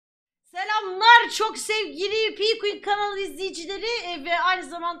Selamlar çok sevgili PqueeN kanalı izleyicileri ve aynı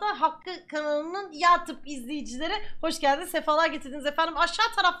zamanda Hakkı kanalının YouTube izleyicileri. Hoş geldiniz, sefalar getirdiniz efendim.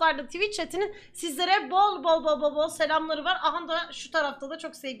 Aşağı taraflarda Twitch chatinin sizlere bol selamları var. Aha da şu tarafta da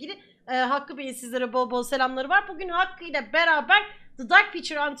çok sevgili Hakkı Bey'in sizlere bol selamları var. Bugün Hakkı ile beraber The Dark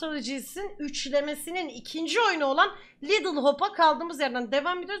Pictures Anthology'sin üçlemesinin ikinci oyunu olan Little Hope'a kaldığımız yerden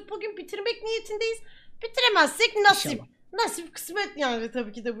devam ediyoruz. Bugün bitirmek niyetindeyiz. Bitiremezsek nasip. İnşallah. Nasip kısmet yani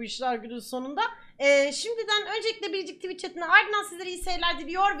tabii ki de bu işler günün sonunda. Şimdiden öncelikle biricik Twitch chatine ardından sizlere iyi seyirler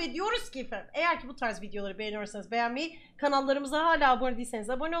diliyor ve diyoruz ki efendim, eğer ki bu tarz videoları beğeniyorsanız beğenmeyi, kanallarımıza hala abone değilseniz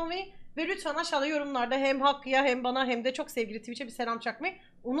abone olmayı ve lütfen aşağıda yorumlarda hem Hakkı'ya hem bana hem de çok sevgili Twitch'e bir selam çakmayı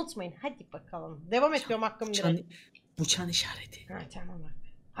unutmayın. Hadi bakalım. Devam ediyorum Hakkı'm direkt. Bu çan işareti. Ha, tamam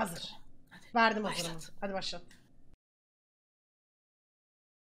abi. Hazır. Hadi, verdim o zaman. Hadi başlat.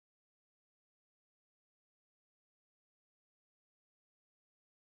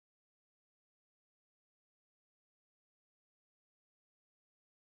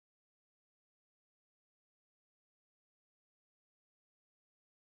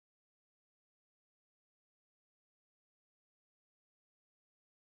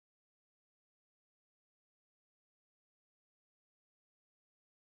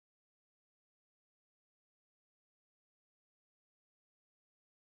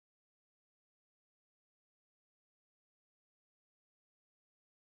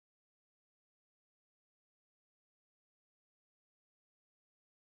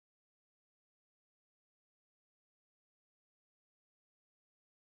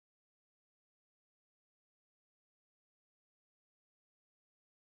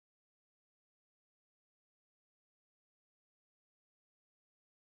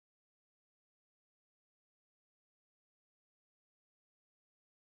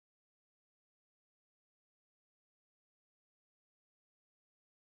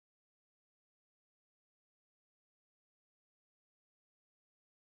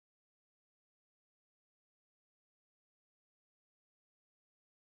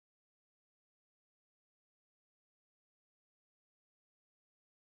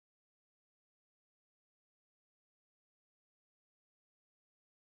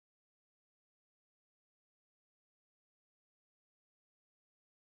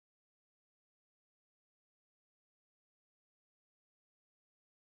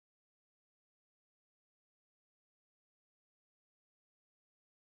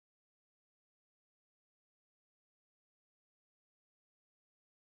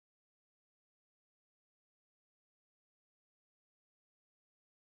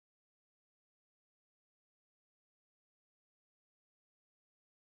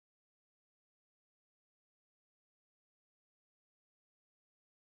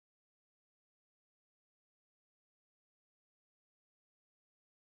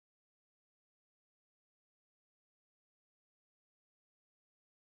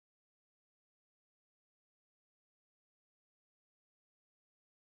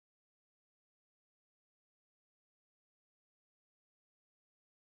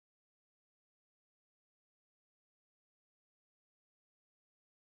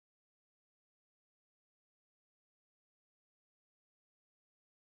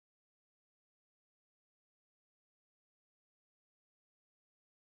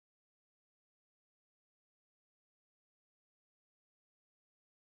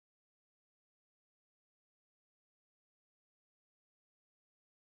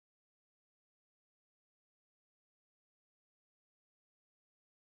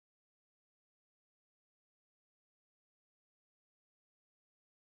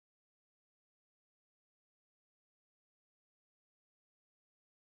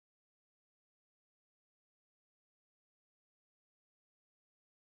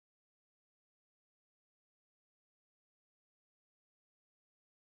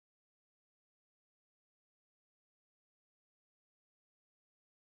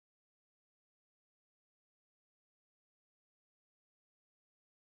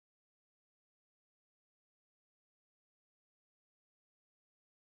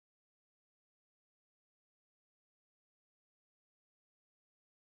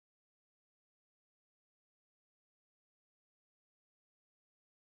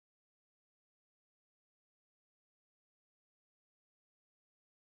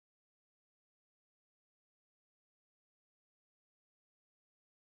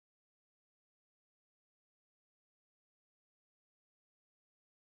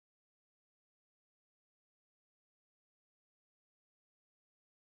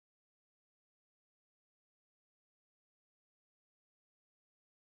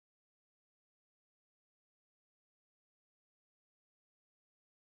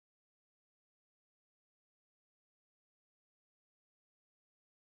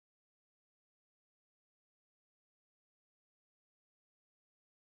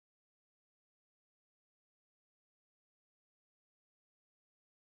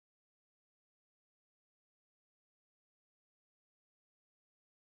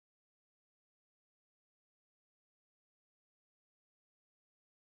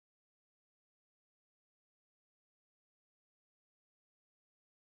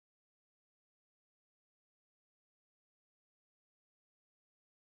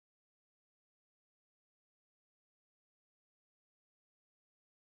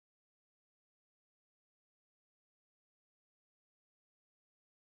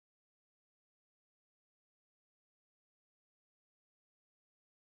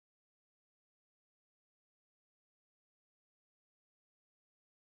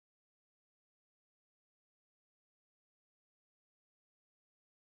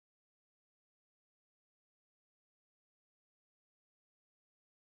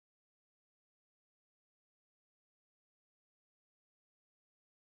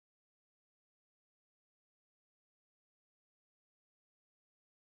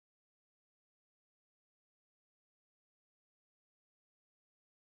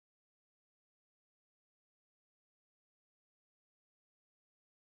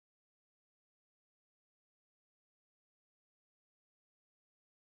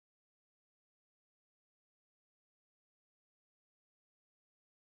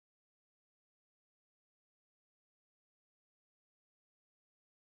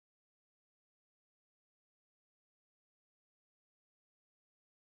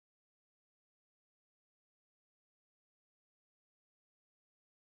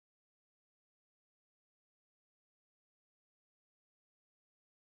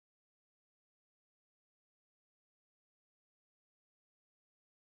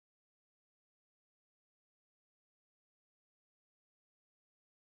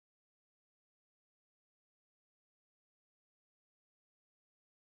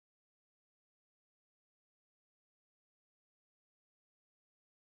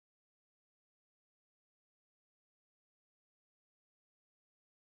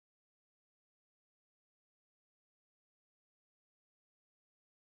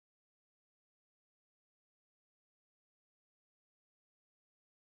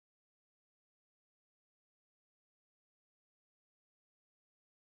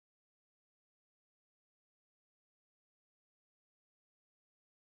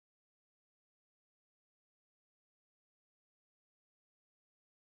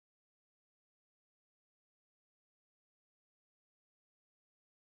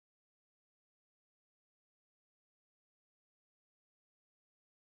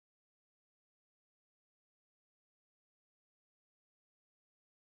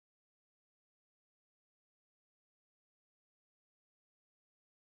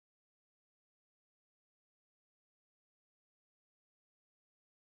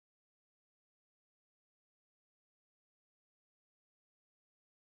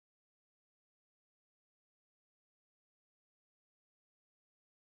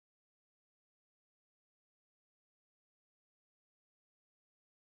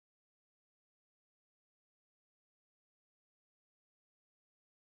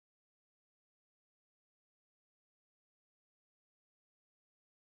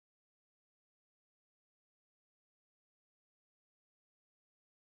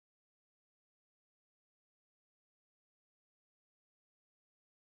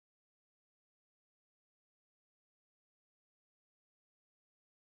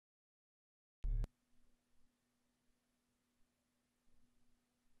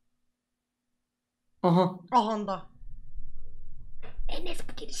 Aha. Ahanda. Enes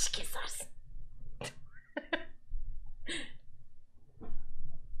bu girişi kesersin.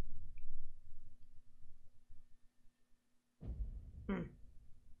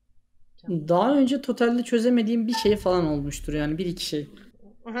 Daha önce totalde çözemediğim bir şey falan olmuştur yani, bir iki şey.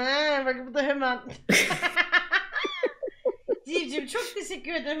 He, bak bu da hemen. Civciv çok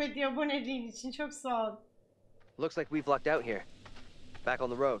teşekkür ederim hediye aboneliğin için, çok sağ ol. Looks like we've lucked out here. Back on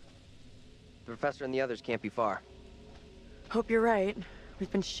the road. The professor and the others can't be far. Hope you're right.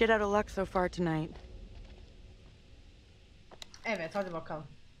 We've been shit out of luck so far tonight. Evet, hadi bakalım.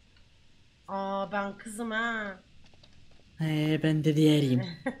 Aa, ben kızım ha. Ben de diğeriyim.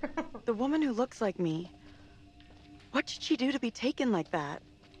 The woman who looks like me. What did she do to be taken like that?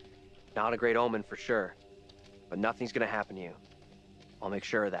 Not a great omen for sure. But nothing's gonna happen to you. I'll make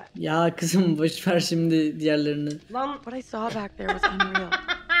sure of that. Ya kızım boş ver şimdi diğerlerini. Lan What I saw back there was unreal.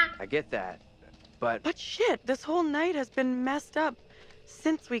 I get that. But Shit, this whole night has been messed up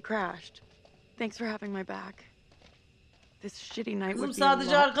since we crashed. Thanks for having my back. This shitty night kızım would be a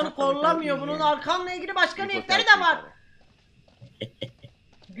sadece lot arkanı tougher without kollamıyor. you Bunun here. arkanla ilgili başka we've looked niyetleri out for de each var. other.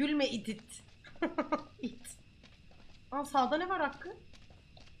 Gülme it. İt. Aa, sağda ne var Hakkı?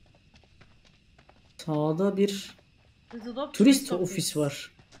 Sağda bir Turist turist ofis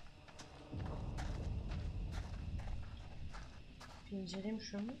var. İnceleyeyim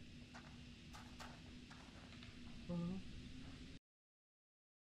şunu. Hı.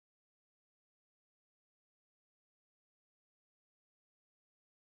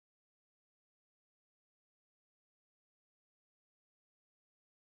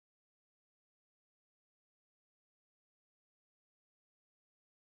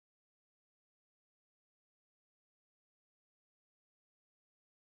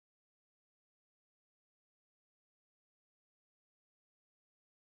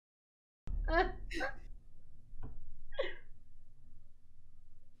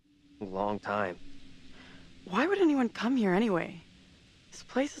 Long time. Why would anyone come here anyway? This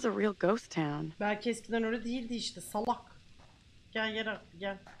place is a real ghost town. Belki eskiden öyle değildi işte, salak. Gel gel Hakkı,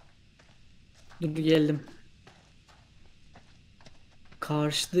 gel. Dur geldim.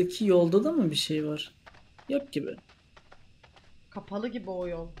 Karşıdaki yolda da mı bir şey var? Yok gibi. Kapalı gibi o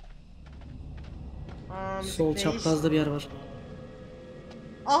yol. Aa, müzik Sol değiş. çaprazda bir yer var.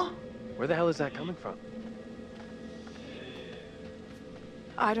 Ah! Where the hell is that coming from?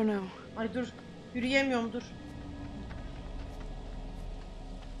 I don't know. Ay dur. Yürüyemiyorum, dur.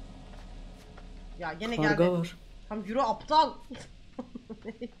 Ya gene geldi. Karga var. Tam yürü aptal.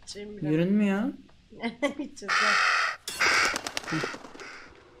 Ne gideceğimi bilemedim. Yürünmüyor. Ne gideceğiz ya?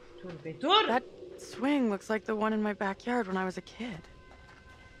 Dur be dur. That swing looks like the one in my backyard when I was a kid.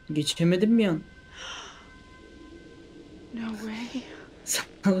 Geçemedim bir an. No way.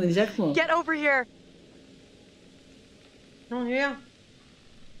 Sallanacak mı? Get over here! Ne oluyor ya?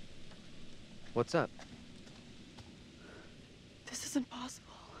 What's up? This isn't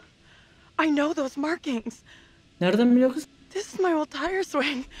possible. I know those markings. Nereden biliyor kız? This is my old tire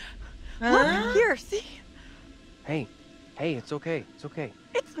swing. Huh? Look, here, see? Hey, it's okay. It's okay.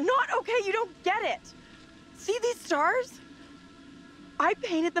 It's not okay, you don't get it. See these stars? I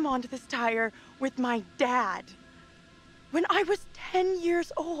painted them onto this tire with my dad when I was 10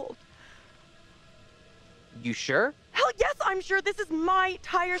 years old. You sure? Hell yes, I'm sure this is my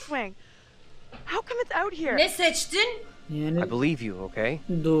tire swing. How come it's out here? Ne seçtin? I Yani believe you, okay?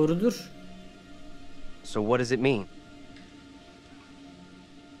 doğrudur. So what does it mean?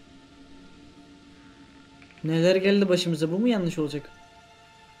 Neler geldi başımıza, bu mu yanlış olacak?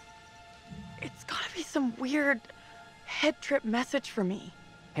 It's gotta be some weird head trip message for me.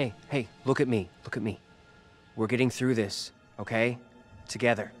 Hey, look at me. Look at me. We're getting through this, okay?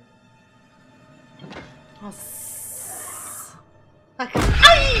 Together. As. Hakkı.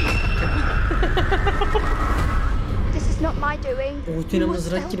 Ay! This is not my doing. Ortaya You must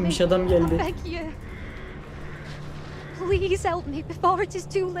mızrak help girmiş me. adam I geldi. beg you. Please help me before it is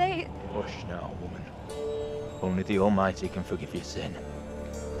too late. Hush now, woman. Only the Almighty can forgive your sin.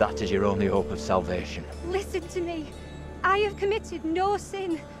 That is your only hope of salvation. Listen to me. I have committed no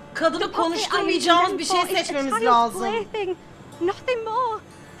sin. Kadını konuşturmayacağımız bir şey seçmemiz lazım. Plaything. Nothing more.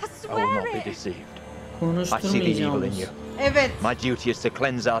 I I will not swear be it. deceived. I see the evil in Konuşturmayacağımız. you. Evet. My duty is to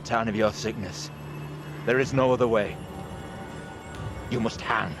cleanse our town of your sickness. There is no other way. You must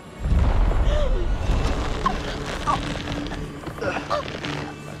hang.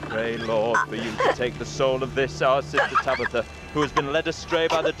 I pray, Lord, for you to take the soul of this, our sister Tabitha, who has been led astray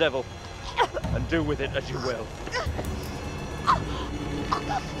by the devil, and do with it as you will.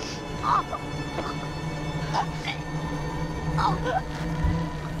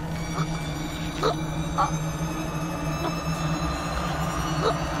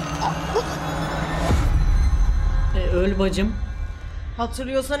 Öl bacım.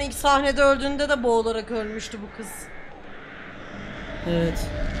 Hatırlıyorsan ilk sahnede öldüğünde de boğularak ölmüştü bu kız. Evet.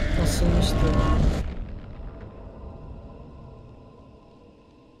 Asılmıştı.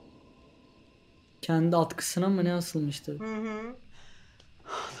 Kendi atkısına mı ne asılmıştı? Hı hı.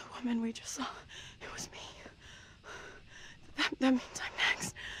 The woman we just saw, it was me. That means I'm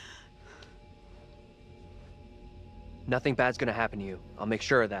next. Nothing bad's gonna happen to you. I'll make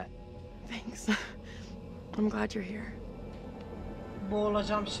sure of that. Thanks. I'm glad you're here.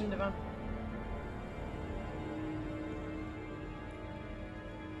 Boğulacağım şimdi ben.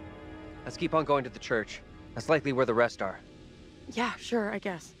 Let's keep on going to the church. That's likely where the rest are. Yeah, sure, I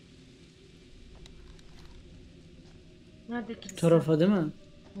guess. Nerede kilise? Tarafa değil mi?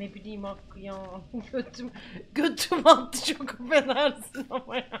 Ne bileyim Hakkı ya. Götüm attı, çok affedersin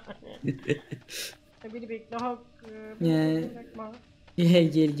ama yani. Beni bekle Hakkı. Ne? Bırakma. Gel.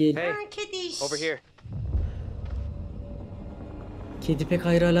 Hey, Ha, kediş. over here. Kedi pek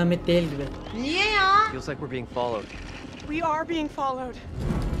hayır alamet değil gibi. Niye ya? Feels like we're being followed. We are being followed.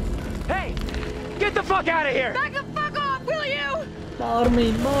 Hey! Get the fuck out of here! Back the fuck off, will you?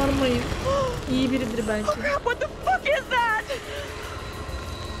 Bağırmayın. İyi biridir bence. Oh crap, what the fuck is that?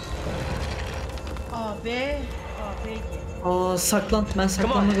 AB. Saklan. Ben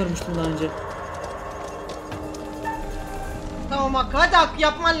saklanma görmüştüm daha önce. Tamam Hakkı, hadi Hakkı,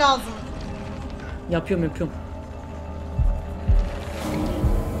 yapman lazım. Yapıyorum.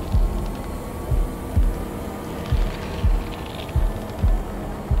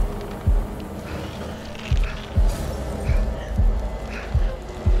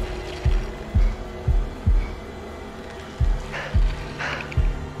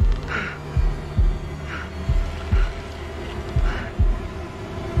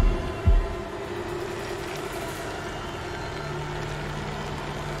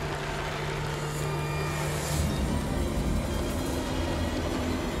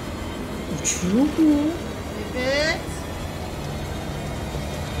 Uçuyor mu? Evet.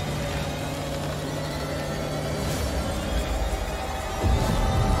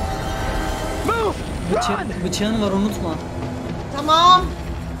 Bıçağın var, unutma. Tamam.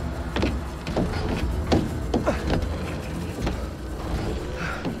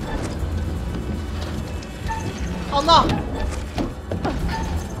 Allah.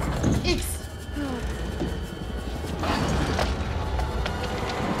 X.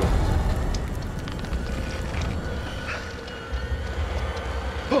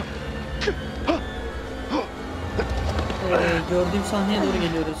 Gördüğüm sahneye doğru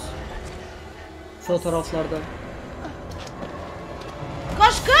geliyoruz. Fotoğraflarda.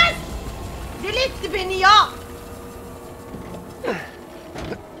 Koş kız. Deli etti beni ya.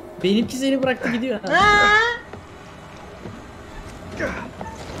 Benimki seni bıraktı gidiyor. Ha?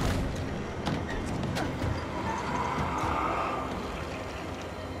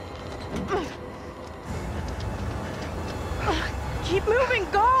 Keep moving,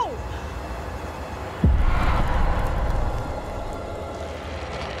 go!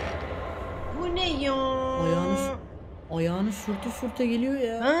 Bu ne ya? Ayağını sürte geliyor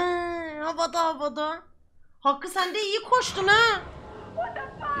ya. Ha, havada. Hakkı, sen de iyi koştun ha.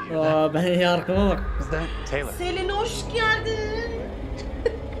 Ben arkama bak. Is that Taylor? Selin, hoş geldin.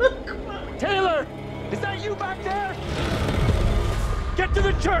 Taylor! Is that you back there? Get to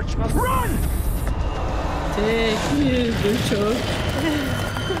the church! Run! Tek bir bıçak.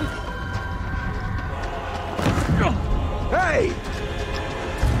 Hey!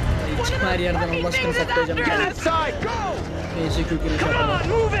 Çıkma her yerden, Allah aşkına saklayacağım. Get inside! Go! Neyse kökünü Come çakalım. on,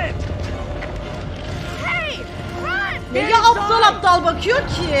 move it! Hey, run! Neye aptal bakıyor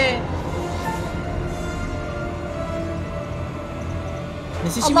ki?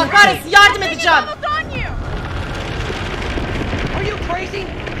 Nesi şimdi? Allah kahretsin, yardım edeceğim. Almost on you! Are you crazy?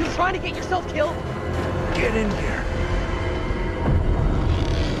 You trying to get yourself killed? Get in here.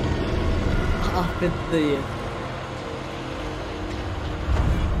 Ah be dayı.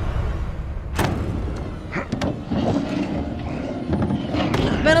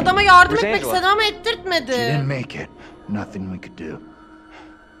 Ben adama yardım Where's etmek Angela? istedim ama ettirtmedi. She didn't make it. Nothing we could do.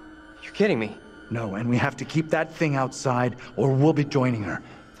 You're kidding me. No, and we have to keep that thing outside or we'll be joining her.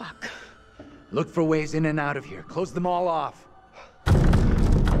 Fuck. Look for ways in and out of here. Close them all off.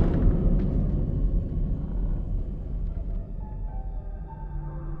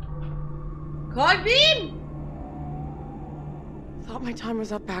 Kalbim. Thought my time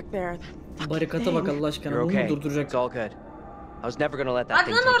was up back there. Barikata bak Allah aşkına. You're Bunu okay. durduracak. It's all good. I was never gonna let that Hadi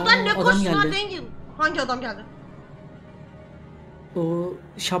thing lan take oradan, ne Adam koştular geldi. dengin. Hangi adam geldi? O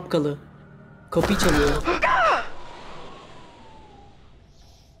şapkalı. Kapıyı çalıyor.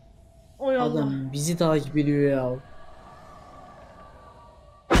 Oy Allah. Adam bizi takip ediyor ya. Allah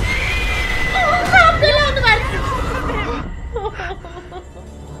belanı versin.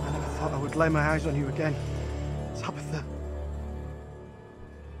 I never thought I would lay my eyes on you again. Tabitha.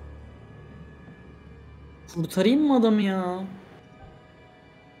 Kurtarayım mı adamı ya?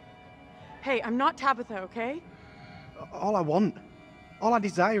 Hey, I'm not Tabitha, okay? All I want, all I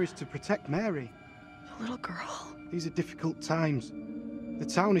desire is to protect Mary. The little girl. These are difficult times. The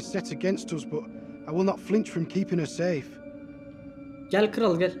town is set against us, but I will not flinch from keeping her safe. Gel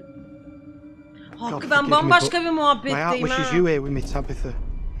kral gel. Hakkı ben bambaşka bir My heart muhabbetteyim wishes ha. you here with me, Tabitha,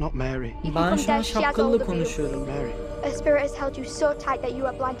 not Mary. Ben şu an şapkalı konuşuyorum. Mary. A spirit has held you so tight that you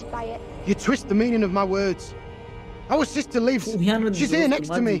are blinded by it. You twist the meaning of my words. Our sister lives. Uyanın She's here dostum, next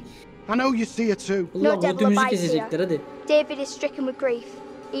to me. hadi. I know you see her too. Allah No devil götümüzü abides kesecekler here. hadi. David is stricken with grief.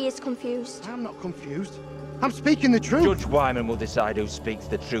 He is confused. I'm not confused. I'm speaking the truth. Judge Wyman will decide who speaks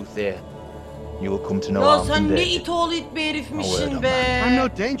the truth here. You will come to know Ya harm sen from ne David. it oğlu it bir herifmişsin Word be. I'm no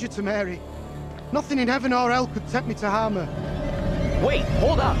danger to Mary. Nothing in heaven or hell could tempt me to harm her. Wait,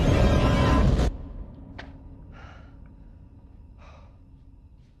 hold up!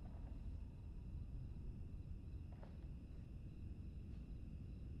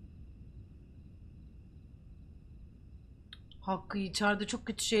 Hakkı içeride çok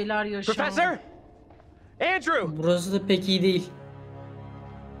kötü şeyler yaşandı. Professor! Andrew! Burası da pek iyi değil.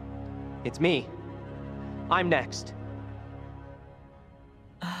 It's me. I'm next.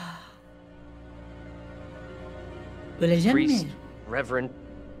 Ölecek Priest, mi? Reverend,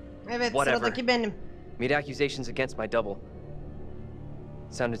 Evet Whatever. sıradaki benim. made accusations against my double.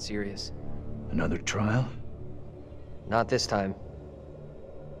 It sounded serious. Another trial? Not this time.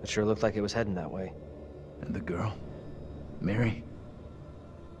 It sure looked like it was heading that way. And the girl? Mary?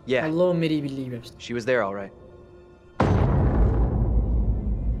 Yeah, Allah o Mary'i bildiği gibi yapsın. she was there all right.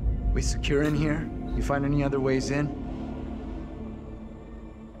 We secure in here? You find any other ways in?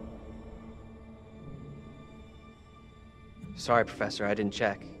 Sorry, Professor, I didn't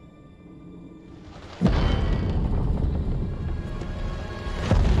check.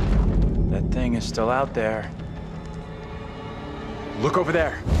 That thing is still out there. Look over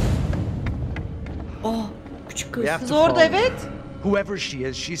there. Aa, küçük kız. We have to Kız orada follow her. evet. Whoever she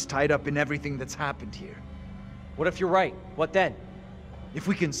is, she's tied up in everything that's happened here. What if you're right? What then? If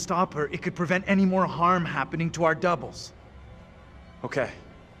we can stop her, it could prevent any more harm happening to our doubles. Okay.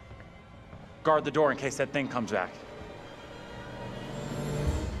 Guard the door in case that thing comes back.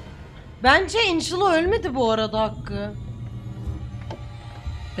 Bence Angela ölmedi bu arada Hakkı.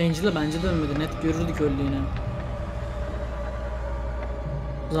 Angela bence de ölmedi. Net görürdük öldüğünü.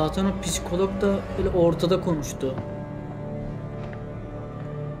 Zaten o psikolog da böyle ortada konuştu.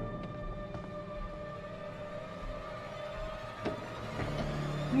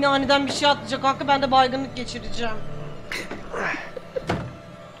 Yine aniden bir şey atlayacak Hakkı, ben de baygınlık geçireceğim.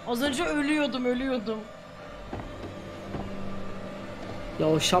 Az önce ölüyordum. Ya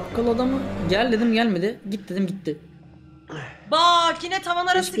o şapkalı adamı gel dedim gelmedi. Git dedim gitti. Bak yine tavan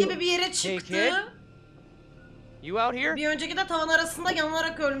arası Keşke- gibi bir yere Hey çıktı. kid, you out here? Bir önceki de tavan arasında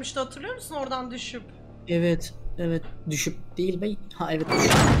yanarak ölmüştü, hatırlıyor musun oradan düşüp? Evet. Evet. Düşüp değil be. Ha evet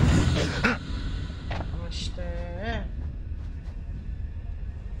düşüp. Ama işte.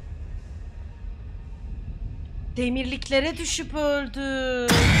 Demirliklere düşüp öldü.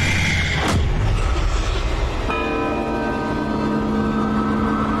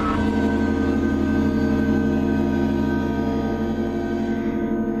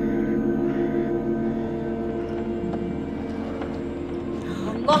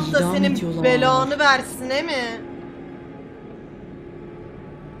 Allah da İdam senin ediyorlar. belanı versin he mi?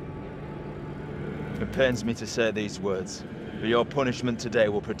 It pains me to say these words, but your punishment today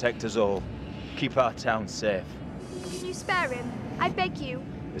will protect us all. Keep our town safe. Can you spare him? I beg you.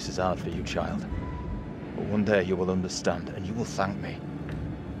 This is hard for you, child. But one day you will understand, and you will thank me.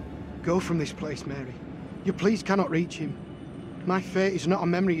 Go from this place, Mary. Your pleas cannot reach him. My fate is not a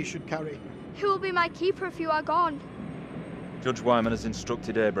memory you should carry. Who will be my keeper if you are gone? Judge Wyman has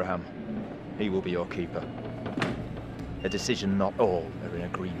instructed Abraham. He will be your keeper. A decision not all are in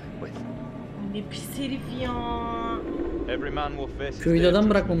agreement with. Ne pis herif ya. Every man will face his Köyde day of adam judgment.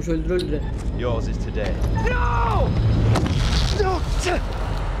 bırakmamış öldüre öldüre. Yours is today. No! No!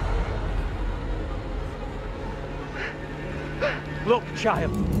 Look,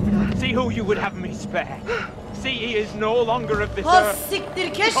 child. See who you would have me spare. See, he is no longer of this Ha earth. siktir,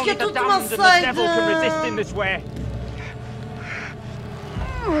 Only keşke the damned and the devil can resist in tutmasaydın. this way.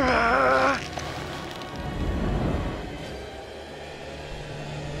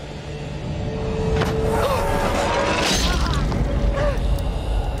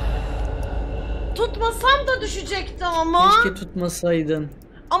 tutmasam da düşecekti ama. Keşke tutmasaydın.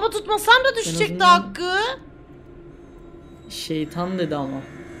 Ama tutmasam da düşecekti azından... Hakkı. Şeytan dedi ama.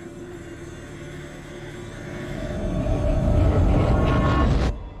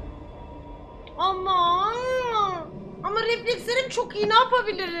 Ama reflekslerim çok iyi, ne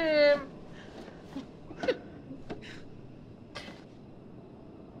yapabilirim?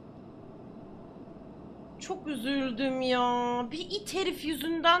 Çok üzüldüm ya. Bir it herif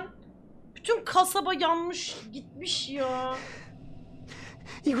yüzünden bütün kasaba yanmış gitmiş ya.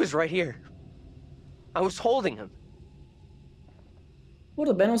 He was right here. I was holding him. Bu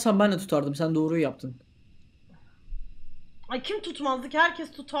arada ben olsam ben de tutardım. Sen doğruyu yaptın. Ay kim tutmazdı ki?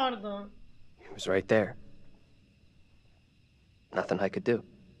 Herkes tutardı. He was right there. Nothing I could do.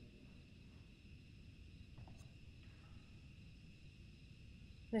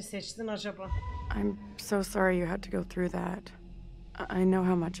 Ne seçtin acaba? I'm so sorry you had to go through that. I know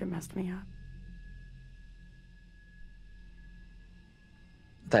how much it messed me up.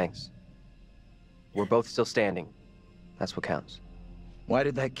 Thanks. We're both still standing. That's what counts. Why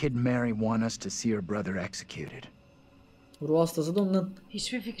did that kid Mary want us to see her brother executed? Ruh hastası da ondan.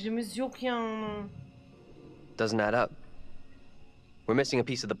 Hiçbir fikrimiz yok yani. Doesn't add up. We're missing a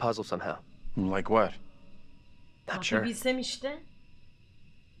piece of the puzzle somehow. Like what? Not sure. Bilsem işte.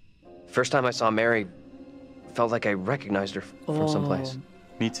 First time I saw Mary, felt like I recognized her from someplace.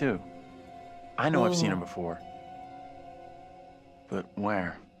 Me too. I know I've seen her before. But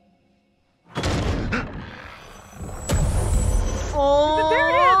where? Oh! There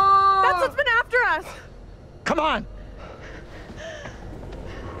it is! That's what's been after us! Come on!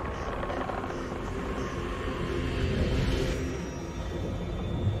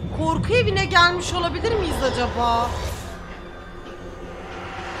 Korku evine gelmiş olabilir miyiz acaba?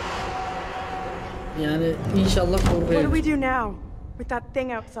 Yani inşallah korku What do evi. we do now with that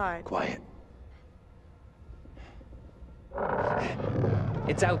thing outside? Quiet.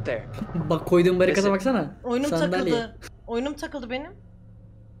 It's out there. Bak koyduğum barikata baksana. Oyunum Sandalye. takıldı. Oyunum takıldı benim.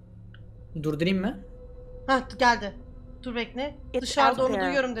 Durdurayım mı? Hah geldi. Dur bekle. It's Dışarıda out onu there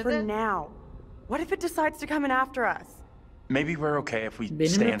duyuyorum for dedi. now. What if it decides to come in after us? Maybe we're okay if we stay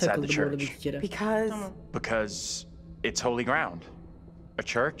Benimle inside the takıldı bu arada bir church. kere. Because it's holy ground. A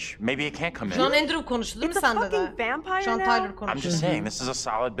church? Maybe it can't come in. Şu an Andrew konuştu değil mi sende de? Şu an Tyler konuştu. I'm just saying, this is a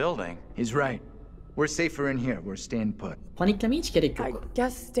solid building. He's right. We're safer in here. We're staying put. Paniklemeye hiç gerek I yok.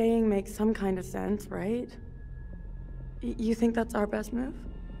 guess staying makes some kind of sense, right? You think that's our best move?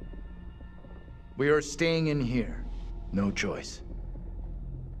 We are staying in here. No choice.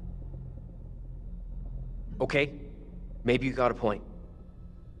 Okay, maybe you got a point.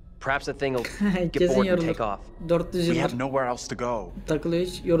 Perhaps the thing will get Kesin bored and yorulur. take off. 400 We have yıldır nowhere else to go. takılıyor,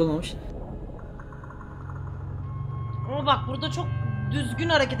 hiç yorulmamış. Ama bak burada çok düzgün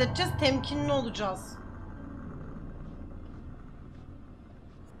hareket edeceğiz, temkinli olacağız.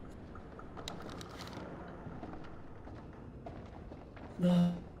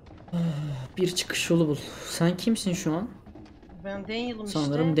 Bir çıkış yolu bul. Sen kimsin şu an? Ben Daniel'ım işte.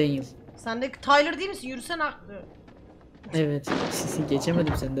 Sanırım Daniel. Sen de Tyler değil misin? Yürüsene Hakkı. Evet.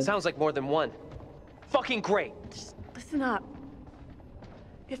 Geçemedim senden. Sounds like more than one. Fucking great. Just listen up.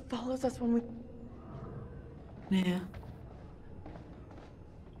 It follows us when we... Ne ya?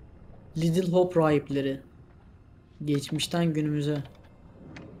 Little Hope rahipleri. Geçmişten günümüze.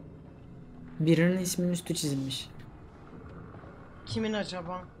 Birinin isminin üstü çizilmiş. Kimin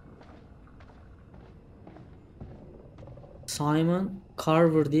acaba? Simon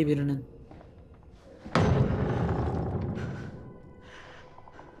Carver diye birinin.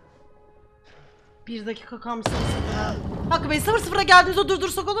 Bir dakika kalmışsınız. Hakkı Bey 0-0'a geldiğinizde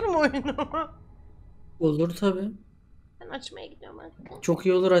durdursak olur mu oyunu? Olur tabi. Ben açmaya gidiyorum Hakkı. Çok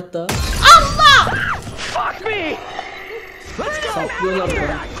iyi olur hatta. Allah! Fuck me! Saplıyorlar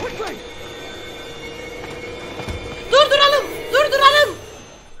bana. Durduralım! Durduralım!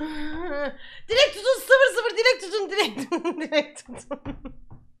 Direkt tutun 0-0 direkt tutun direkt tutun direkt tutun.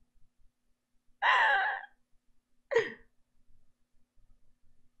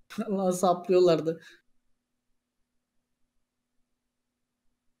 Allah saplıyorlardı.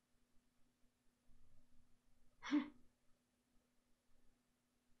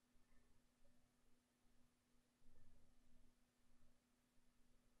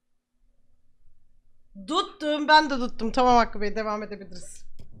 Tuttum, ben de tuttum. Tamam Hakkı Bey, devam edebiliriz.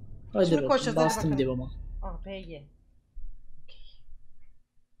 Hadi Şimdi koşacağız, hadi bastım bakalım. diye ama. Ah peki.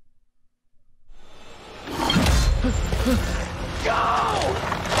 Go!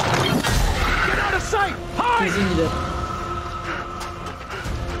 Get out of sight! Hide! Kesin gider.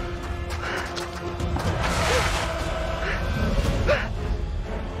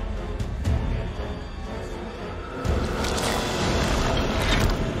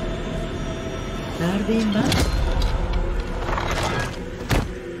 Neredeyim ben?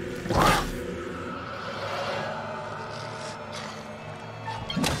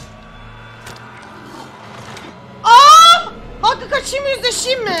 Hakkı kaçayım mı,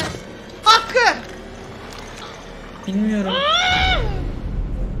 yüzleşeyim mi? Hakkı! Bilmiyorum.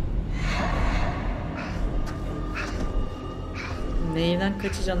 Neyden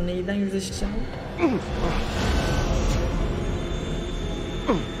kaçacağım, neyden yüzleşeceğim?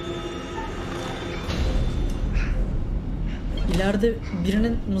 İleride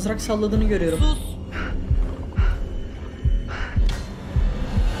birinin mızrak salladığını görüyorum. Sus.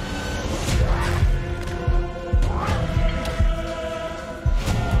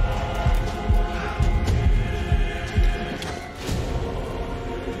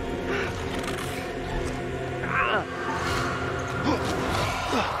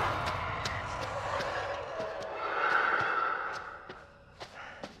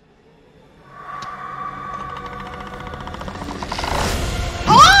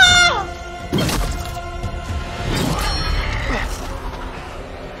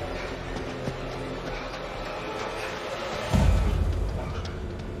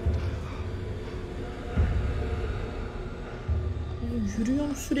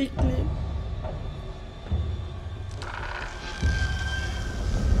 Yürüyorum sürekli.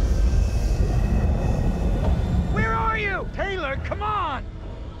 Where are you? Taylor, come on!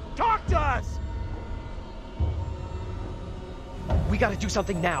 Talk to us! We gotta do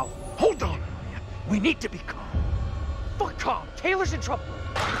something now. Hold on! We need to be calm. Fuck calm. Taylor's in trouble.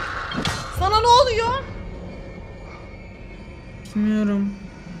 Sana ne oluyor? Bilmiyorum.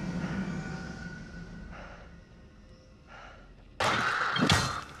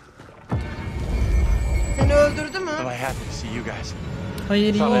 Seni öldürdü mü? Am I happy to see you guys?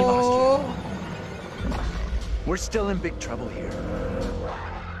 Hayır Thought I iyi. lost you. Oo. We're still in big trouble here.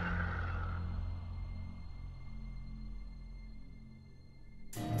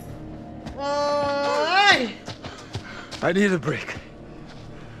 Ay. I need a break.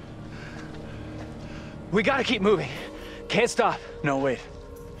 We gotta keep moving. Can't stop. No, wait.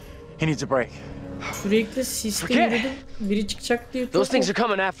 He needs a break. Sürekli sistem Forget. dedim. Biri çıkacak diye. Those things are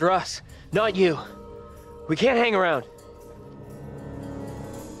coming after us, not you. We can't hang around.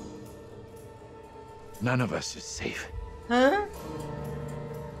 None of us is safe. Ha?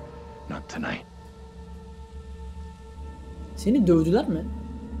 Not tonight. Seni dövdüler mi?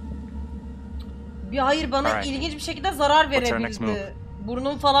 Bir hayır, bana Alright. ilginç bir şekilde zarar What's our next verebildi. move?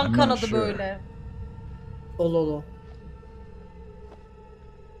 Burnum falan I'm not kanadı sure. böyle. Allah.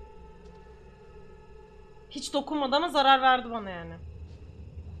 Hiç dokunmadı ama zarar verdi bana yani.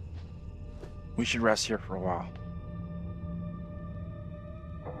 We should rest here for a while.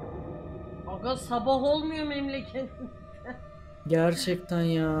 Aga sabah olmuyor memleketin. Gerçekten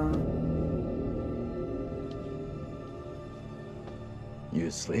ya. You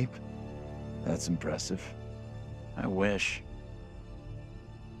asleep? That's impressive. I wish.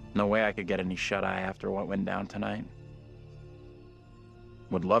 No way I could get any shut-eye after what went down tonight.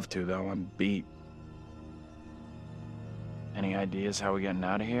 Would love to, though. I'm beat. Any ideas how we getting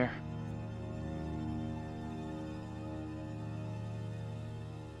out of here?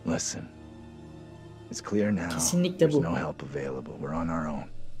 Listen. It's clear now. Kesinlikle There's bu. no help available. We're on our own.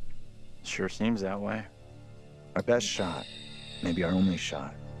 Sure seems that way. Our best shot, maybe our only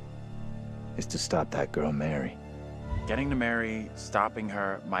shot, is to stop that girl, Mary. Getting to Mary, stopping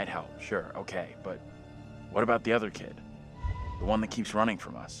her might help, sure, okay, but what about the other kid? The one that keeps running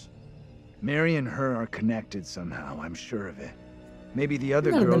from us? Mary and her are connected somehow, I'm sure of it. Maybe the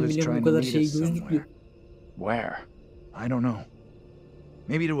other Nereden girl is biliyorum trying bu to kadar lead şeyi us somewhere. gözlüklü? Where? I don't know.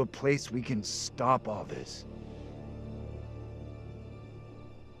 Maybe to a place we can stop all this.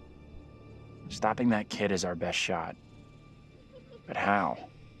 Stopping that kid is our best shot. But how?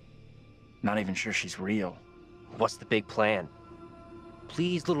 Not even sure she's real. What's the big plan?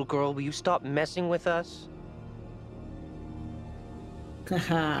 Please, little girl, will you stop messing with us?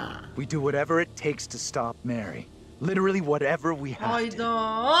 Haha. We do whatever it takes to stop Mary. Literally whatever we have to.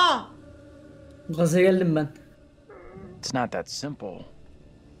 Hayda. Gaza geldim ben. It's not that simple.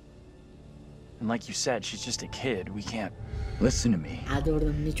 And like you said, she's just a kid. We can't... Listen to me. Hadi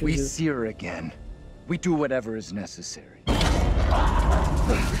oradan ne We çocuğu. see her again. We do whatever is necessary.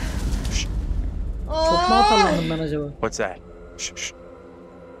 Çok mu atarlandım ben acaba? What's that? Shh, shh.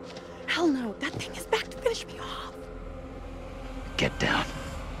 Hell no, that thing is back to finish me off. Get down.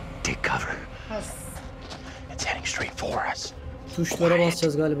 Take cover. It's heading straight for us. Tuşlara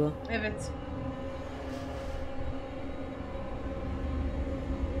basacağız galiba. Evet.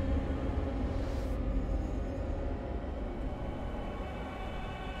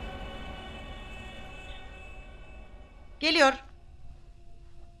 Geliyor.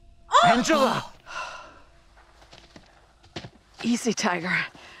 Angela! Easy, Tiger.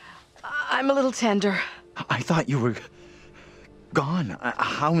 I'm a little tender. I thought you were gone.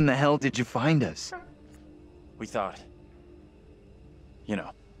 How in the hell did you find us? We thought, you know.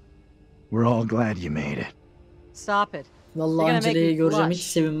 We're all glad you made it. Stop it. Vallahi Angela'yı göreceğim hiç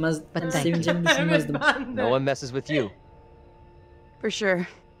sevineceğimi düşünmezdim. No one messes with you. For sure.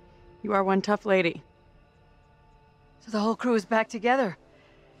 You are one tough lady. So the whole crew is back together.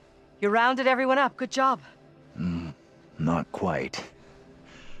 You rounded everyone up. Good job. Not quite.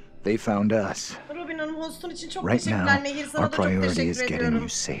 They found us. Robin Hanım hostun için çok Right teşekkürler. now, Nehir sana our da çok priority teşekkür is getting ediyorum. you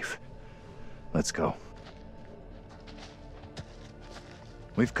safe. Let's go.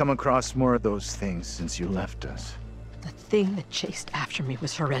 We've come across more of those things since you left us. The thing that chased after me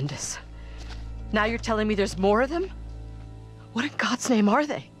was horrendous. Now you're telling me there's more of them? What in God's name are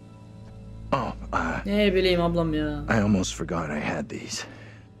they? Oh, Ne bileyim ablam ya. I almost forgot I had these.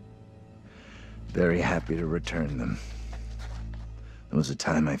 Very happy to return them. There was a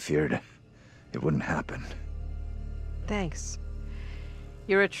time I feared it wouldn't happen. Thanks.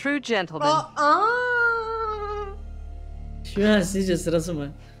 You're a true gentleman. Şu an sizce sırası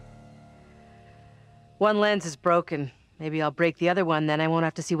mı? One lens is broken. Maybe I'll break the other one, then I won't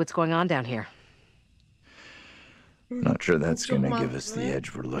have to see what's going on down here. Not sure that's gonna give us the edge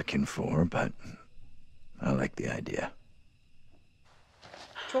we're looking for, but I like the idea.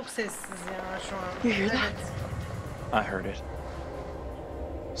 Çok sessiz ya şu an. You hear that? I heard it.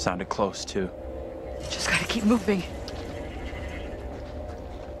 Sounded close, too. Just gotta keep moving.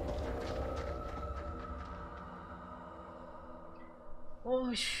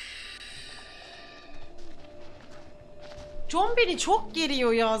 Oy. John beni çok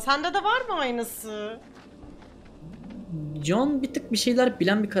geriyor ya. Sende de var mı aynısı? John bir tık bir şeyler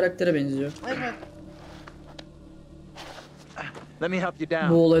bilen bir karaktere benziyor. Evet. Let me help you down.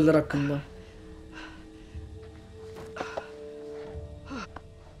 Bu olaylar hakkında.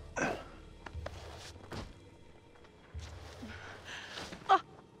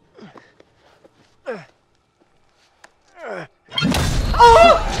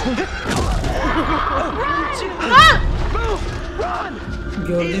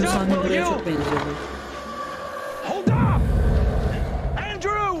 Gördüğüm sahne buraya çok benziyordu. Hold up!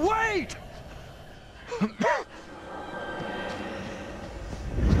 Andrew, wait!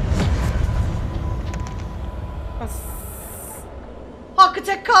 Hakkı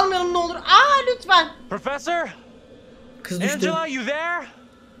tek kalmayalım ne olur. Lütfen. Professor? Kız düştü. Angela, you there?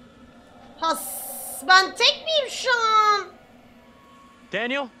 Ben tek miyim şu an?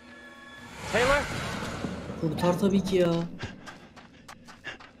 Daniel? Taylor? Kurtar tabii ki ya.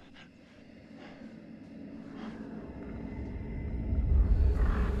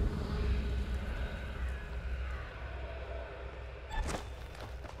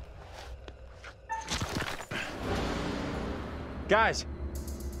 Guys.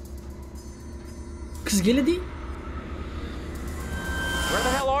 Kız gel hadi. Where the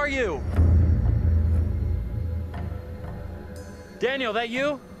hell are you? Daniel, that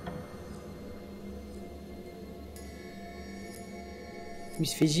you?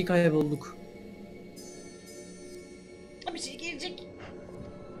 Biz feci kaybolduk. Bir şey gelecek.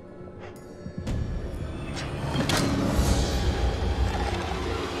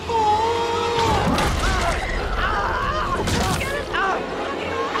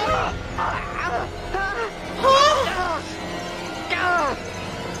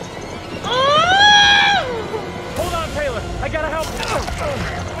 Hold on, Taylor. I gotta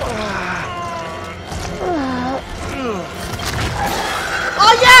help.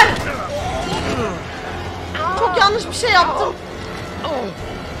 Hayır! Çok yanlış bir şey yaptım.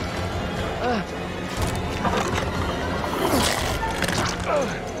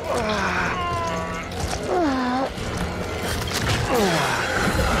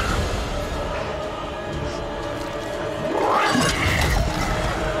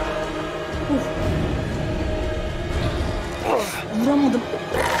 Vuramadım.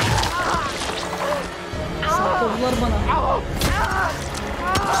 Sapladılar bana.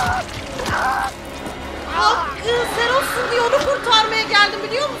 Hakkı sen olsun diye onu kurtarmaya geldim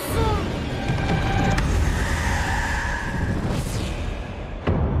biliyor musun?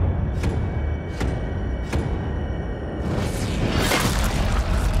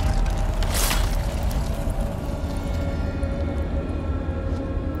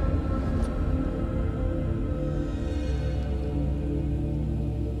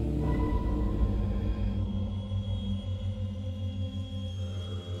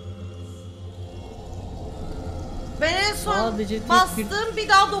 Ben en son Sadece tek bastım bir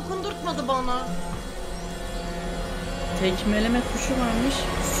daha dokundurtmadı bana. tekmeleme tuşu varmış.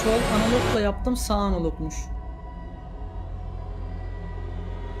 Sol analogla yaptım, sağ analogmuş.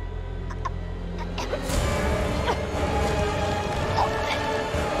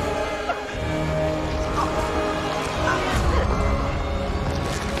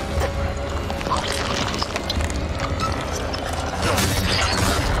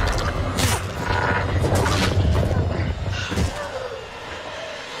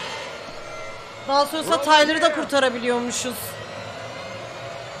 Daha sonrasında Tyler'ı da kurtarabiliyormuşuz.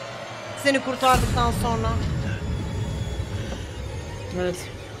 Seni kurtardıktan sonra. Evet.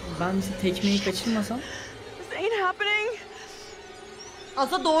 Ben tekmeyi kaçırmasam.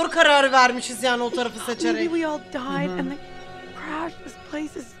 Aslında doğru kararı vermişiz yani o tarafı seçerek. Maybe we all died and the crash. This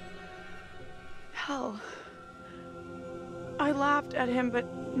place is hell. I laughed at him, but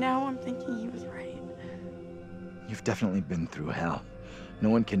now I'm thinking he was right. You've definitely been through hell. No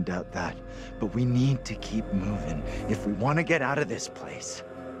one can doubt that. But we need to keep moving if we want to get out of this place.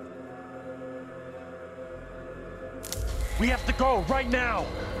 We have to go right now.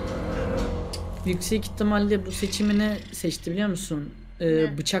 Yüksek ihtimalle bu seçimini seçti biliyor musun?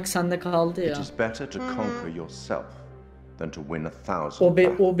 Bıçak sende kaldı ya. It is better to conquer yourself than to win 1,000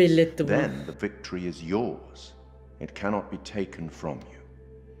 O belli etti bunu. Then the victory is yours. It cannot be taken from you.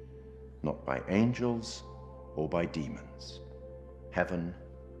 Not by angels or by demons. Heaven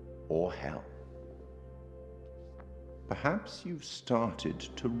or hell. Perhaps you've started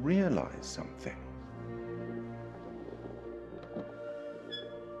to realize something.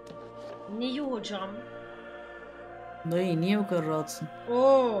 Neyi hocam? Dayı niye o kadar rahatsın?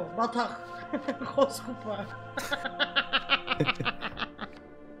 Oo, batak. Koskupa.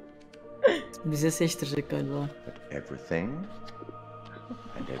 Bize seçtirecek galiba. Everything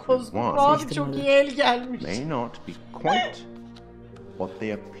and Koskupa abi çok iyi el gelmiş. may not be quite what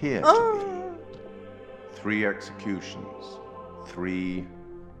they appear to be. 3 executions, 3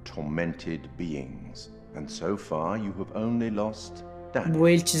 tormented beings, and so far you have only lost Danny. Bu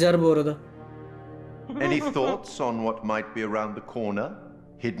el çizer bu arada. Any thoughts on what might be around the corner,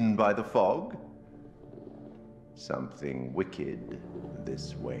 hidden by the fog? Something wicked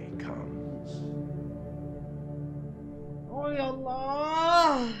this way comes. Oy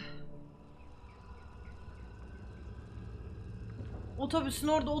Allah. Otobüsün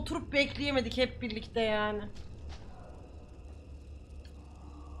orada oturup bekleyemedik hep birlikte yani.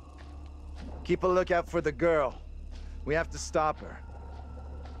 Keep a lookout for the girl. We have to stop her.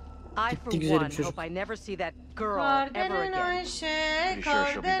 I, for one, hope I never see that girl ever again. Pretty sure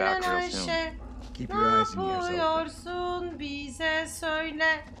she'll be back real soon. Keep your eyes and ears open. Ne yapıyorsun bize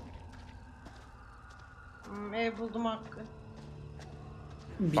söyle. Ev buldum Hakkı.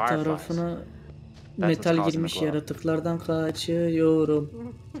 Bir tarafına metal girmiş yaratıklardan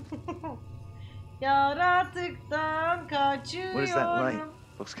kaçıyorum. Yaratıktan kaçıyorum. What is that light?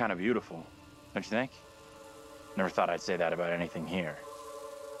 Looks kind of beautiful, don't you think? Never thought I'd say that about anything here.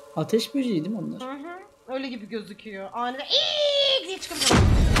 Ateş böceği değil mi onlar? Hı hı. Öyle gibi gözüküyor. Aniden iiiiik diye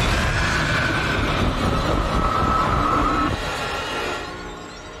çıkamıyorum.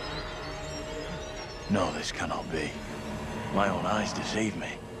 No, this cannot be. My own eyes deceive me.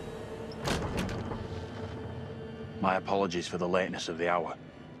 My apologies for the lateness of the hour,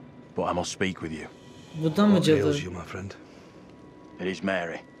 but I must speak with you. Bu da mı cadı? You, my friend? It is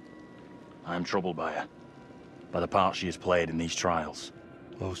Mary. I am troubled by her, by the part she has played in these trials.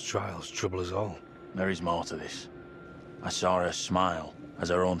 Those trials trouble us all. There is more to this. I saw her smile as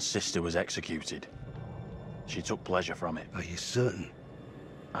her own sister was executed. She took pleasure from it. Are you certain?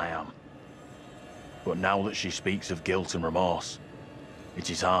 I am. But now that she speaks of guilt and remorse, it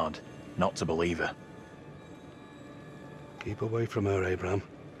is hard not to believe her. Keep away from her, Abraham.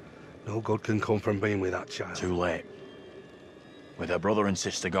 No good can come from being with that child. Too late. With her brother and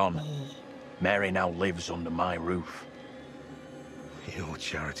sister gone, Mary now lives under my roof. Your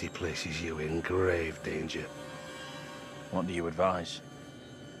charity places you in grave danger. What do you advise?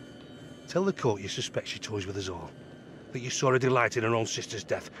 Tell the court you suspect she toys with us all. That you saw her delight in her own sister's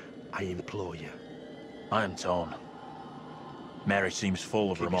death. I implore you. I am torn. Mary seems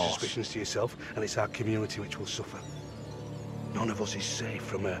full of Keep remorse. your suspicions to yourself, and it's our community which will suffer. None of us is safe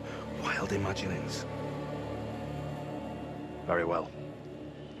from her wild imaginings. Very well.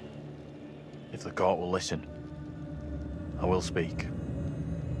 If the court will listen, I will speak.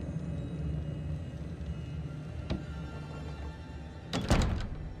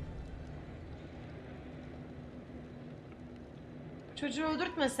 Çocuğu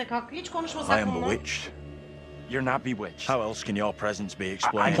öldürtmesek Hakkı, hiç I konuşmasak am bununla. bewitched. You're not bewitched. How else can your presence be I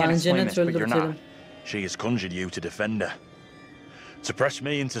explained? can't explain this, but you're not. She has conjured you to defend her. To press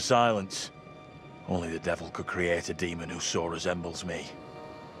me into silence. Only the devil could create a demon who so resembles me.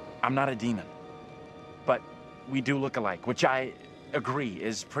 I'm not a demon, but we do look alike, which I agree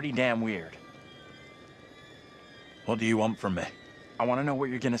is pretty damn weird. What do you want from me? I want to know what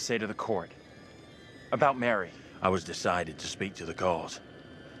you're gonna say to the court. About Mary. I was decided to speak to the court.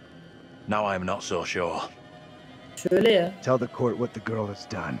 Now I am not so sure. Şöyle ya. Tell the court what the girl has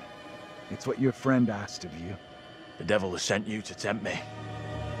done. It's what your friend asked of you. The devil has sent you to tempt me.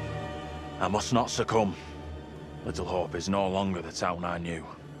 I must not succumb. Little Hope is no longer the town I knew.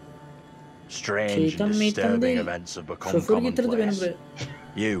 Strange and disturbing events have become commonplace.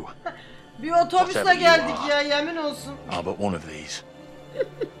 You. Bir otobüsle geldik ya, yemin olsun. Are but one of these.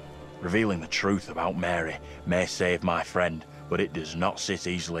 Revealing the truth about Mary may save my friend, but it does not sit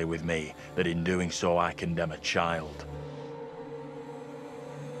easily with me that in doing so I condemn a child.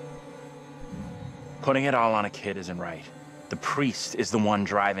 Putting it all on a kid isn't right. The priest is the one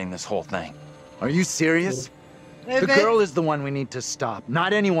driving this whole thing. Are you serious? Evet. The girl is the one we need to stop,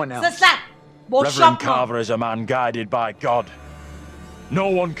 not anyone else. Seslen. Boş Reverend yapma. Carver is a man guided by God.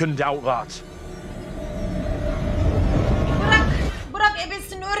 No one can doubt that. Bırak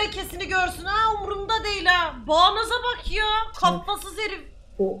ebesinin örekesini görsün ha, umurumda değil ha. Bağnaza bak ya, kafasız herif.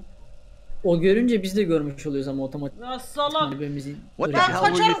 O görünce biz de görmüş oluyoruz ama otomatik. Ya salak. What the Ben hell were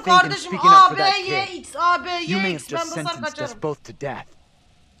you kaçarım thinking kardeşim. speaking up for A, that B, Y, kid? X, A, B, You may Y, have X. Ben just basar sentenced us kaçarım. both to death.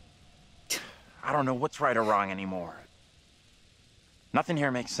 I don't know what's right or wrong anymore. Nothing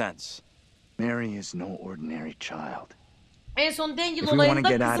here makes sense. Mary is no ordinary child. En son Dengil If we wanna olayında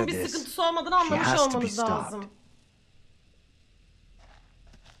get out kızın of bir this, sıkıntısı olmadığını she anlamış has to be olmamız stopped. lazım.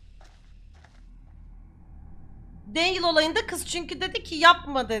 Dengil olayında kız çünkü dedi ki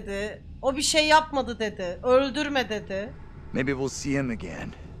yapma dedi. O bir şey yapmadı dedi. Öldürme dedi. Maybe we'll see him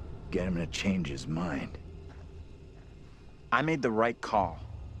again. Get him to change his mind. I made the right call.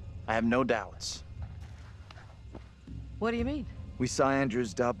 I have no doubts. What do you mean? We saw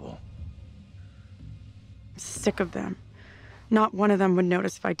Andrew's double. I'm sick of them. Not one of them would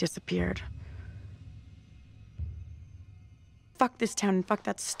notice if I disappeared. Fuck this town and fuck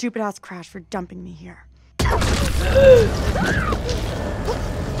that stupid ass Crash for dumping me here.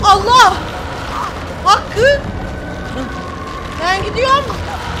 Allah! Hakkı! Ben gidiyorum.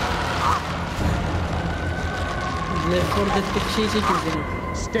 Left 4 Dead'deki şeyi çekir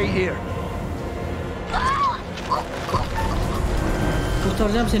seni. Stay here.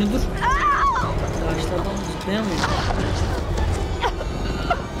 Kurtaracağım seni, dur. Ağaçlardan zıplayamıyorum.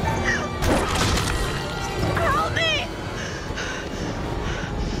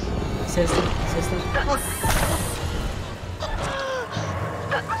 Sesler.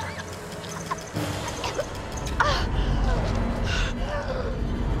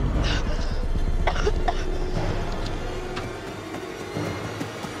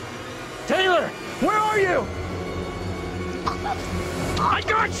 Taylor, where are you? I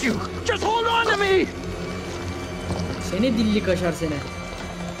got you. Just hold on to me. Seni dilli kaşar seni.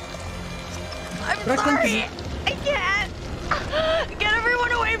 Bırak lan kızı. I can't. Get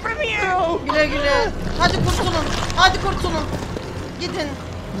everyone away from here. Güle güle. Hadi kurtulun. Hadi kurtulun. Gidin.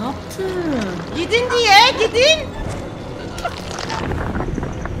 Ne yaptın? Gidin diye, gidin.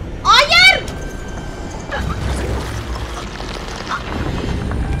 Hayır.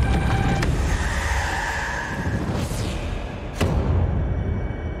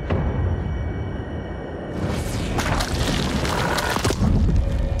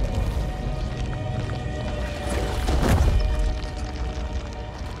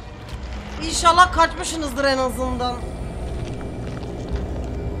 İnşallah kaçmışsınızdır en azından.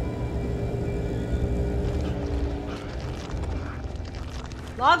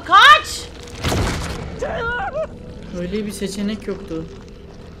 Lan kaç! Öyle bir seçenek yoktu.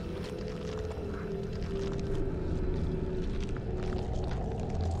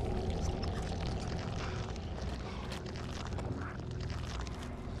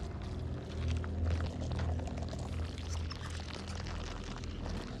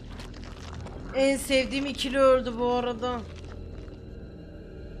 En sevdiğim ikili öldü bu arada.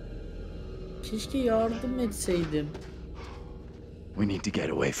 Keşke yardım etseydim. We need to get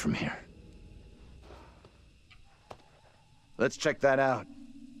away from here. Let's check that out.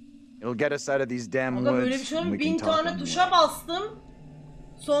 It'll get us out of these damn Aga böyle bir woods. şey and olmuş. we can 1000 talk tane on tuşa the bastım.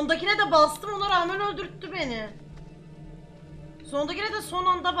 Sondakine de bastım, ona rağmen öldürttü beni. Sondakine de son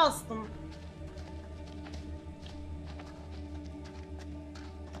anda bastım.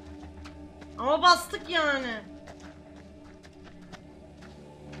 Ama bastık yani.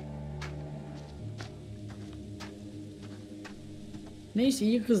 Neyse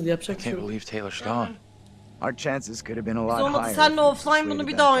iyi kızdı, yapacak bir şey Can't yok. believe Taylor's gone. Our chances could have been a lot Olmadı higher. senle if we offline bunu persuaded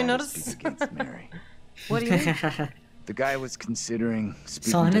bir that daha guy to oynarız. speak against Mary. What do you mean? The guy was considering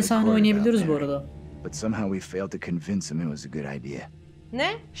speaking to Sahne the sahne court oynayabiliyoruz about bu Mary, arada. but somehow we failed to convince him it was a good idea.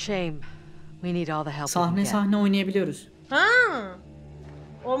 Ne? Shame. We need all the help we Sahne can get. sahne oynayabiliyoruz. Ha.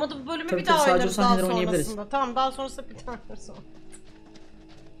 Olmadı bu bölümü Tabii bir tabii, daha sadece oynarız daha sahneleri oynayabiliriz. sonrasında. Tamam, daha sonrasında bir daha oynarız.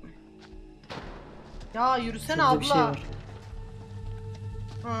 Ya yürüsene Burada abla. bir şey var.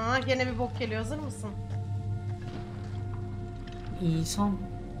 Aa, gene bir bok geliyor. Hazır mısın? İnsan.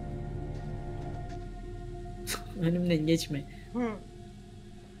 Önümden geçme. Hı.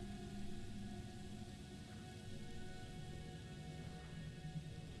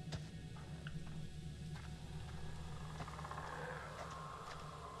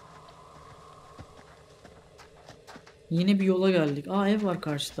 Yine bir yola geldik. Aa, ev var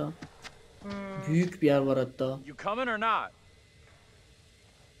karşıda. Büyük bir yer var hatta. You coming or not?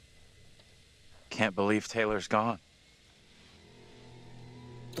 Can't believe Taylor's gone.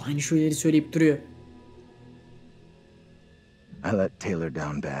 Aynı şeyleri söyleyip duruyor. I let Taylor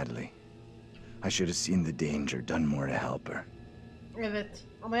down badly. I should have seen the danger, done more to help her. Evet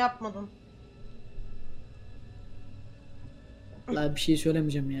ama yapmadın. La bir şey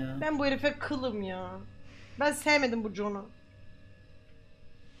söylemeyeceğim ya. Ben bu herife kılım ya. Ben sevmedim bu John'u.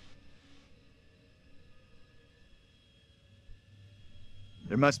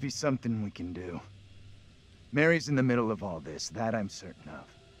 There must be something we can do. Mary's in the middle of all this, that I'm certain of.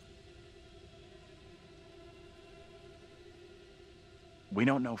 We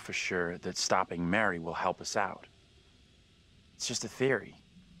don't know for sure that stopping Mary will help us out. It's just a theory.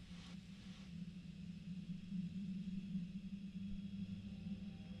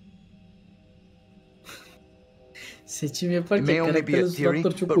 Seçim It yaparken may only be a karakterin theory,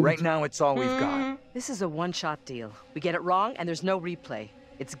 suratları çok but komik. right now it's all we've got. This is a one-shot deal. We get it wrong and there's no replay.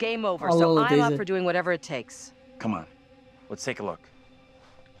 It's game over, Allah so Allah, I'm up teyze. for doing whatever it takes. Come on, let's take a look.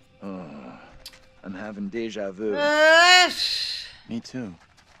 I'm having deja vu. Me too.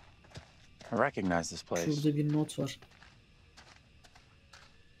 I recognize this place. Şurada bir not var.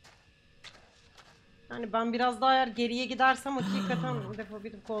 Yani ben biraz daha eğer geriye gidersem hakikaten defa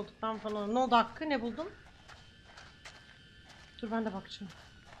bir koltuktan falan. Ne oldu Hakkı? Ne buldun? Dur ben de bakacağım.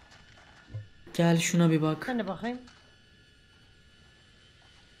 Gel şuna bir bak. Ben de bakayım.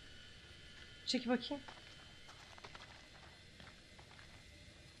 Çek bakayım.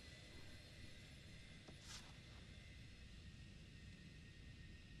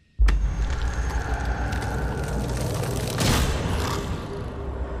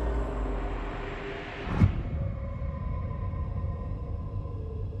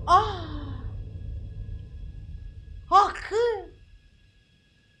 Hakkı.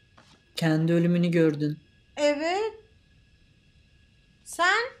 Kendi ölümünü gördün. Evet.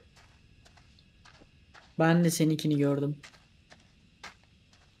 Sen? Ben de seninkini gördüm.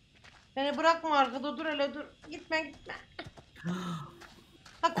 Beni bırakma arkada, dur hele dur. Gitme gitme.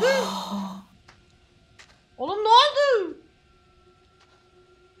 Hakkı. Oğlum ne oldu?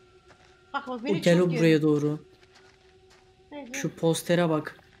 Bak bak beni Gel çok o buraya doğru. Neydi? Şu postere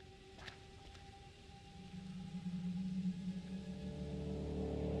bak.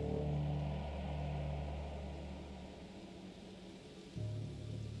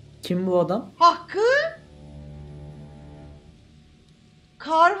 Kim bu adam? Hakkı?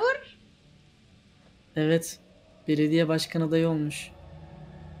 Carver? Evet. Belediye başkan adayı olmuş.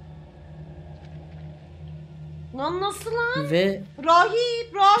 Lan nasıl lan? Ve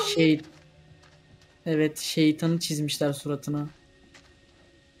Rahip. evet, şeytanı çizmişler suratına.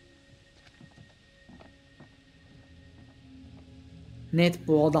 Net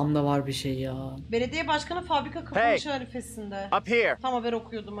bu adamda var bir şey ya. Belediye başkanı fabrika kapanış arifesinde. Up here. Tam haber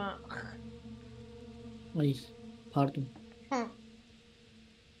okuyordum ha. Ay, pardon. Hı.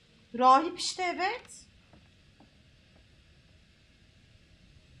 Rahip işte, evet.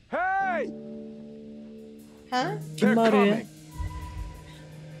 Hey! Ha? Kim bağırıyor ya?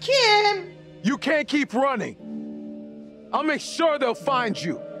 Kim? You can't keep running. I'll make sure they'll find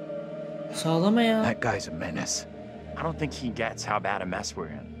you. Sağlama ya. That guy's a menace. I don't think he gets how bad a mess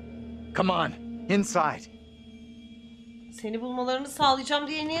we're in. Come on, inside. Seni bulmalarını sağlayacağım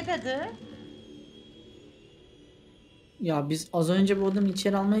diye niye dedi? Ya biz az önce bu adamı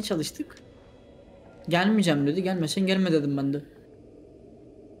içeri almaya çalıştık. Gelmeyeceğim dedi. Gelmesen gelme dedim ben de.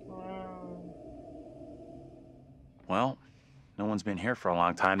 Well, no one's been here for a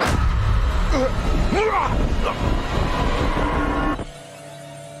long time.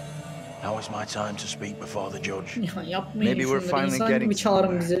 Now is my time to speak before the judge. Ya yapmayın Maybe we're şunları. finally İnsan getting gibi çağırın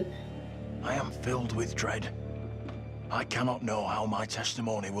somewhere. bizi. I am filled with dread. I cannot know how my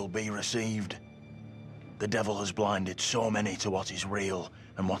testimony will be received. The devil has blinded so many to what is real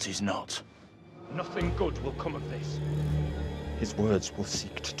and what is not. Nothing good will come of this. His words will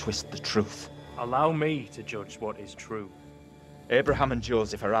seek to twist the truth. Allow me to judge what is true. Abraham and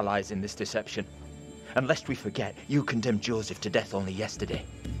Joseph are allies in this deception. And lest we forget, you condemned Joseph to death only yesterday.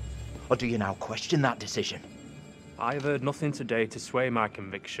 Or do you now question that decision? I have heard nothing today to sway my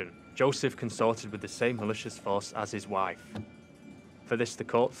conviction. Joseph consorted with the same malicious force as his wife. For this the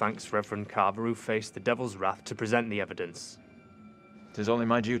court thanks Reverend Carver, who faced the devil's wrath to present the evidence. 'Tis only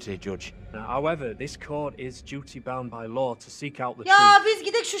my duty, Judge. Now, however, this court is duty-bound by law to seek out the Ya truth. biz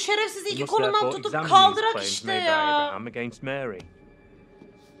gidek şu şerefsiz We iki must kolundan therefore tutup examine kaldırak these işte claims made by ya. Abraham against Mary.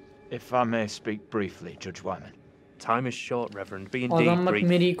 If I may speak briefly, Judge Wyman. Time is short, Reverend. Be Adam indeed bak brief.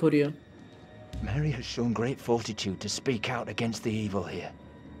 Mary'i koruyor. Mary has shown great fortitude to speak out against the evil here.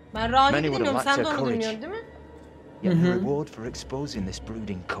 Ben Many rahibi would dinliyorum. have Sen de lacked onu her dinliyorsun courage. değil mi? Yet the reward for exposing this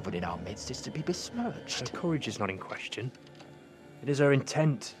brooding coven in our midst is to be besmirched. Her courage is not in question. It is her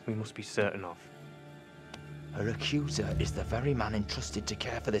intent we must be certain of. Her accuser is the very man entrusted to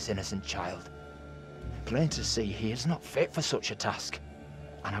care for this innocent child. Plain to see, he is not fit for such a task.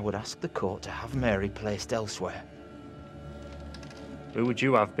 And I would ask the court to have Mary placed elsewhere. Who would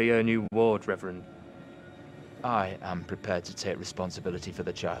you have be her new ward, Reverend? I am prepared to take responsibility for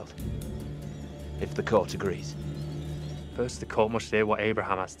the child. If the court agrees. First, the court must hear what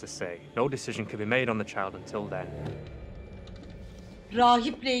Abraham has to say. No decision can be made on the child until then.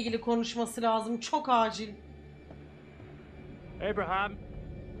 Rahiple ilgili konuşması lazım. Çok acil. Abraham.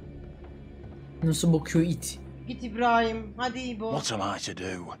 Nasıl bakıyor it? Git İbrahim. Hadi İbo. What am I to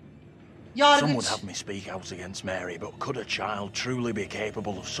do? Some Yargıç. would have me speak out against Mary, but could a child truly be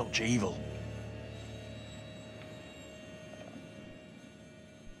capable of such evil?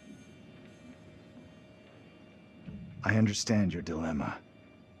 I understand your dilemma.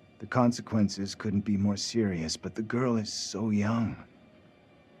 The consequences couldn't be more serious, but the girl is so young.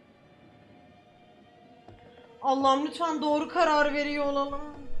 Allah'ım lütfen doğru karar veriyor olalım.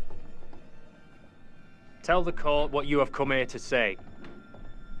 Tell the court what you have come here to say.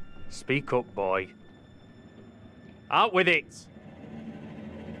 Speak up, boy. Out with it!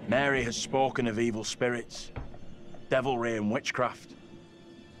 Mary has spoken of evil spirits, devilry and witchcraft.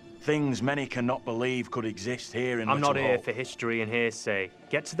 Things many cannot believe could exist here in I'm not Little here Hope. for history and hearsay.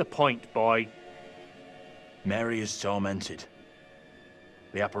 Get to the point, boy. Mary is tormented.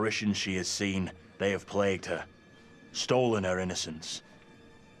 The apparitions she has seen, they have plagued her, stolen her innocence.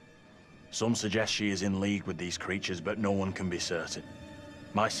 Some suggest she is in league with these creatures, but no one can be certain.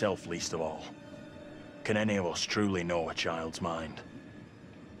 Myself least of all. Can any of us truly know a child's mind?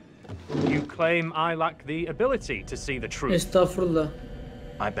 You claim I lack the ability to see the truth. Estağfurullah.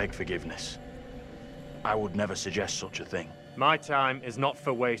 I beg forgiveness. I would never suggest such a thing. My time is not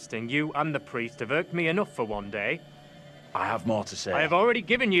for wasting. You and the priest have irked me enough for one day. I have more to say. I have already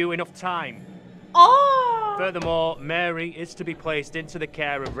given you enough time. Aa! Furthermore, Mary is to be placed into the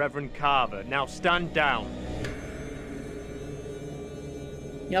care of Reverend Carver. Now stand down.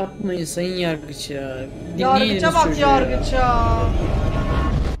 Yapmayın sayın yargıç ya. Dinleyin Yargıça bak çocuğu yargıça.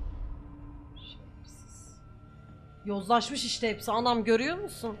 Yozlaşmış işte hepsi. Anam görüyor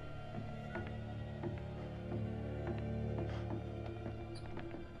musun?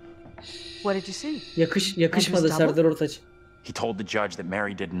 What did you see? Yakışmadı Serdar Ortaç. He told the judge that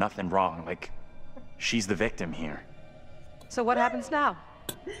Mary did nothing wrong, like she's the victim here. So what happens now?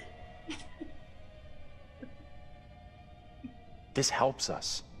 This helps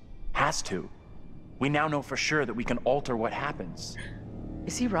us. Has to. We now know for sure that we can alter what happens.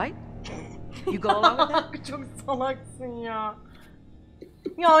 Is he right? You go along with that? Çok salaksın ya.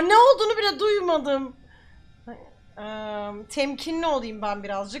 Ya ne olduğunu bile duymadım. Temkinli olayım ben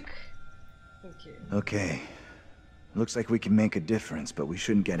birazcık. Okay. Looks like we can make a difference, but we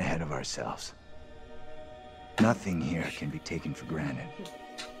shouldn't get ahead of ourselves. Nothing here can be taken for granted.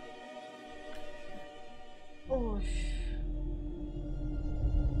 Of.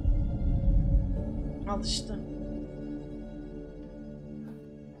 Al işte.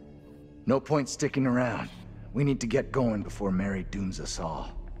 No point sticking around. We need to get going before Mary dooms us all.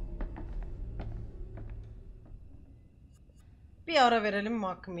 Bir ara verelim mi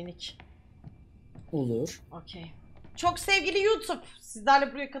Hakkı minik? Olur. Okey. Çok sevgili YouTube,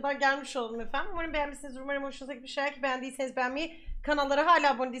 sizlerle buraya kadar gelmiş oldum efendim. Umarım beğenmişsiniz, umarım hoşunuza gitmiş. Eğer ki beğendiyseniz beğenmeyi, kanallara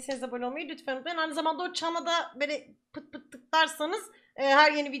hala abone değilseniz abone olmayı lütfen unutmayın. Aynı zamanda o çana da böyle pıt pıt tıklarsanız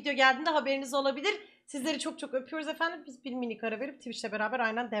her yeni video geldiğinde haberiniz olabilir. Sizleri çok çok öpüyoruz efendim. Biz bir minik ara verip Twitch'le beraber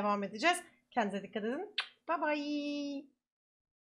aynen devam edeceğiz. Kendinize dikkat edin. Bye bye.